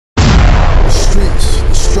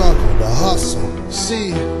hustle.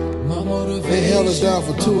 See, they held us down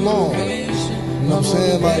for too long. You know what I'm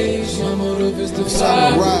saying? Like, it's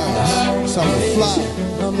time to rise, it's time to fly,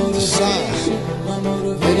 to shine.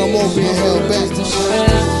 Ain't no more being held back. The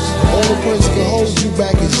only person can hold you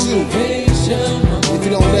back is you. If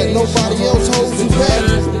you don't let nobody else hold you back,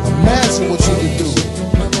 imagine what you can do.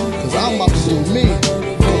 Cause I'm about to do me.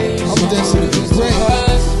 I'm destined to be great.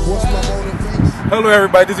 What's my motivation? Hello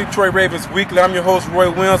everybody, this is Detroit Ravens Weekly. I'm your host Roy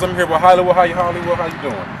Williams. I'm here with Hollywood. How you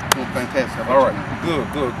doing? Doing fantastic. All right, good.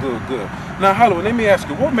 Now Hollywood, let me ask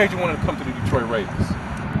you, what made you want to come to the Detroit Ravens?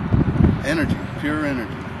 Energy, pure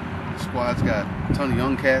energy. The squad's got a ton of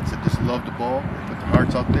young cats that just love the ball. They put their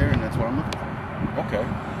hearts up there, and that's what I'm looking for.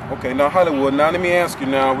 Okay. Now Hollywood, now let me ask you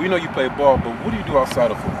now, we know you play ball, but what do you do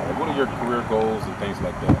outside of football? What are your career goals and things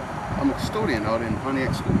like that? I'm a custodian out in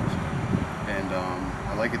Pontiac schools, and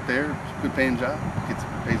I like it there. It's a good paying job.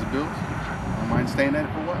 Pays the bills. I don't mind staying at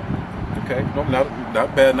it for a while. Okay, no,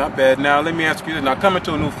 not bad. Now let me ask you this. Now coming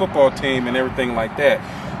to a new football team and everything like that,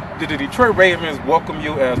 did the Detroit Ravens welcome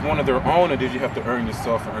you as one of their own, or did you have to earn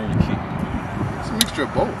yourself and earn your keep? It's a mixture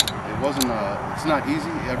of both. It wasn't. It's not easy.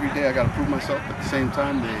 Every day I got to prove myself. At the same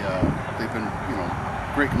time, they've been,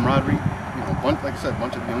 great camaraderie. Like I said, a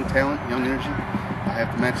bunch of young talent, young energy. I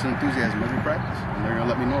have to match the enthusiasm every practice, and they're gonna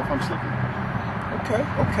let me know if I'm slipping.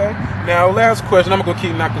 Okay. Now, last question. I'm not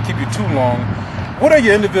gonna keep you too long. What are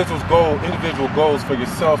your individual goals for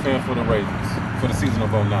yourself and for the Ravens for the season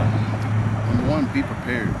of 09? Number one, be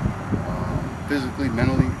prepared, physically,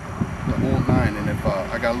 mentally, the whole nine. And if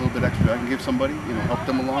I got a little bit extra I can give somebody, help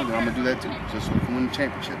them along, then I'm gonna do that too, just so we can win the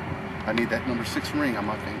championship. I need that number 6 ring on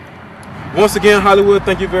my finger. Once again, Hollywood,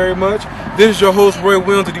 thank you very much. This is your host, Roy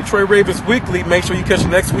Williams of Detroit Ravens Weekly. Make sure you catch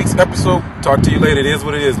next week's episode. Talk to you later. It is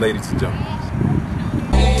what it is, ladies and gentlemen.